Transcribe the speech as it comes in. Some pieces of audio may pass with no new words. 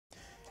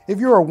If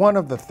you are one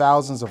of the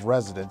thousands of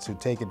residents who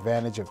take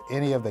advantage of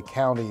any of the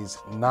county's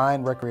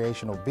 9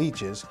 recreational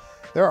beaches,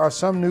 there are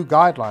some new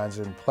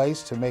guidelines in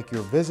place to make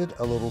your visit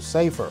a little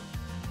safer.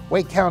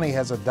 Wake County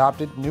has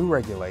adopted new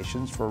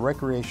regulations for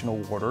recreational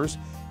waters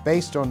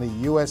based on the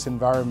U.S.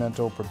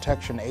 Environmental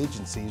Protection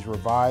Agency's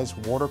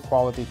revised water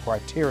quality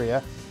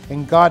criteria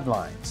and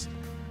guidelines.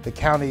 The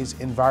county's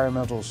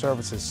environmental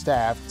services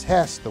staff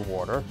tests the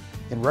water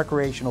in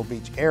recreational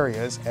beach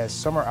areas as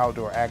summer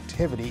outdoor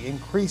activity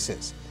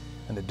increases.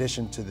 In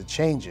addition to the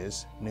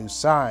changes, new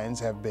signs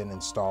have been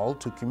installed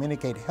to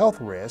communicate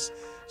health risks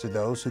to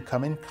those who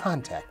come in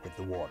contact with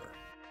the water.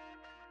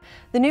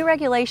 The new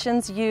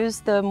regulations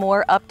use the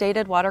more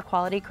updated water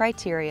quality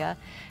criteria.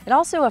 It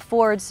also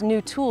affords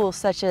new tools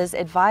such as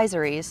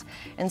advisories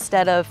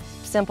instead of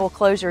simple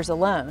closures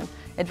alone.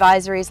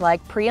 Advisories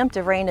like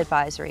preemptive rain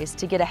advisories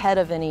to get ahead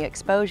of any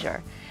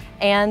exposure.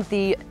 And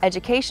the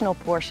educational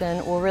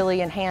portion will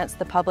really enhance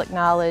the public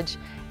knowledge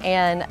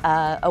and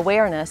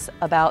awareness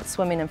about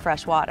swimming in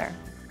fresh water.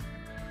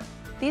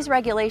 These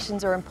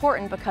regulations are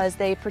important because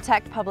they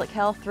protect public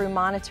health through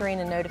monitoring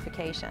and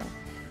notification.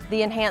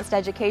 The enhanced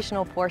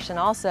educational portion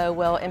also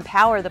will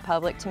empower the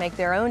public to make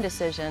their own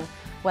decision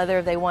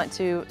whether they want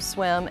to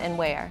swim and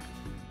where.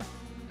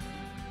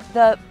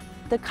 The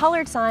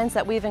colored signs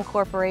that we've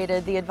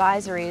incorporated, the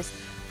advisories,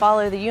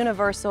 follow the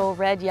universal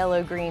red,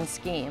 yellow, green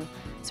scheme.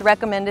 It's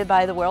recommended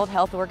by the World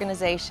Health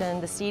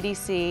Organization, the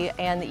CDC,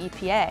 and the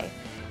EPA.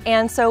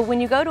 And so when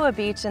you go to a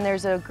beach and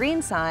there's a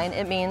green sign,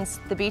 it means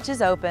the beach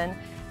is open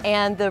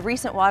and the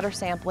recent water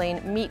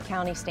sampling meet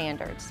county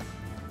standards.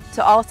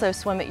 To also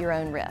swim at your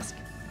own risk.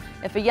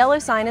 If a yellow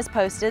sign is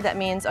posted, that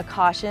means a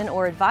caution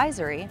or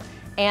advisory,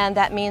 and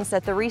that means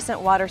that the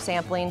recent water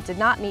sampling did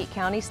not meet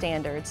county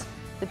standards.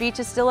 The beach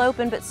is still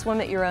open, but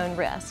swim at your own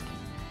risk.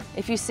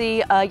 If you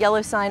see a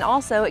yellow sign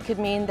also, it could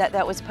mean that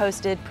that was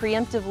posted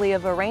preemptively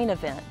of a rain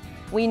event.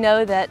 We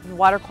know that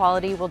water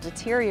quality will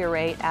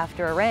deteriorate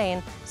after a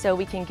rain, so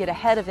we can get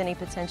ahead of any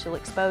potential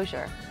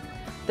exposure.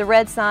 The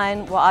red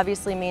sign will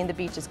obviously mean the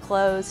beach is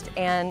closed,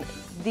 and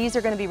these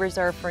are going to be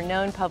reserved for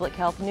known public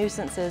health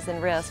nuisances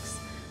and risks,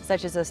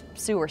 such as a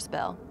sewer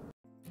spill.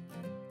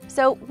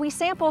 So we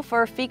sample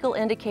for fecal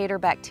indicator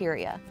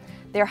bacteria.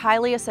 They're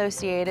highly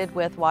associated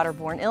with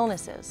waterborne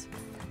illnesses.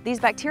 These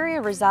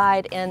bacteria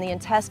reside in the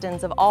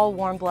intestines of all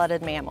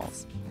warm-blooded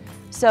mammals.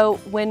 So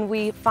when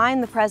we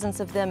find the presence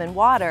of them in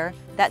water,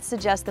 that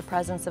suggests the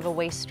presence of a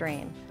waste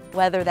stream,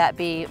 whether that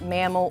be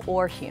mammal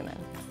or human.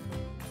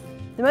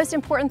 The most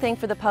important thing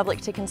for the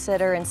public to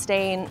consider in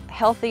staying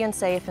healthy and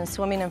safe and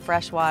swimming in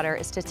fresh water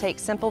is to take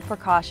simple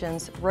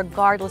precautions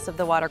regardless of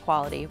the water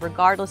quality,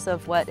 regardless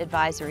of what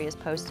advisory is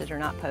posted or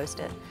not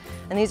posted.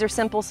 And these are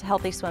simple,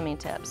 healthy swimming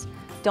tips.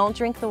 Don't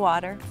drink the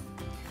water.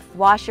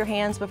 Wash your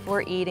hands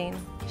before eating.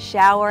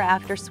 Shower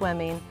after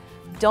swimming.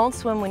 Don't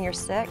swim when you're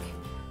sick.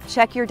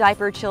 Check your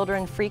diapered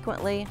children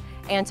frequently,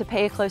 and to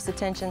pay close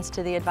attention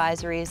to the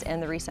advisories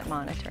and the recent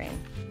monitoring.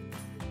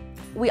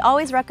 We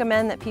always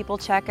recommend that people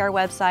check our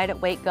website at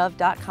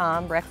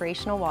wakegov.com,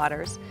 Recreational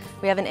Waters.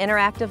 We have an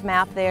interactive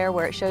map there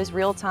where it shows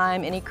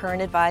real-time any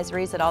current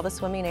advisories at all the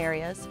swimming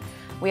areas.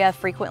 We have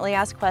frequently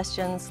asked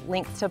questions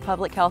linked to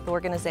public health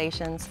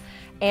organizations,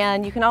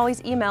 and you can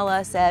always email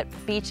us at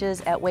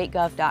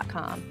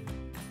beaches@wakegov.com.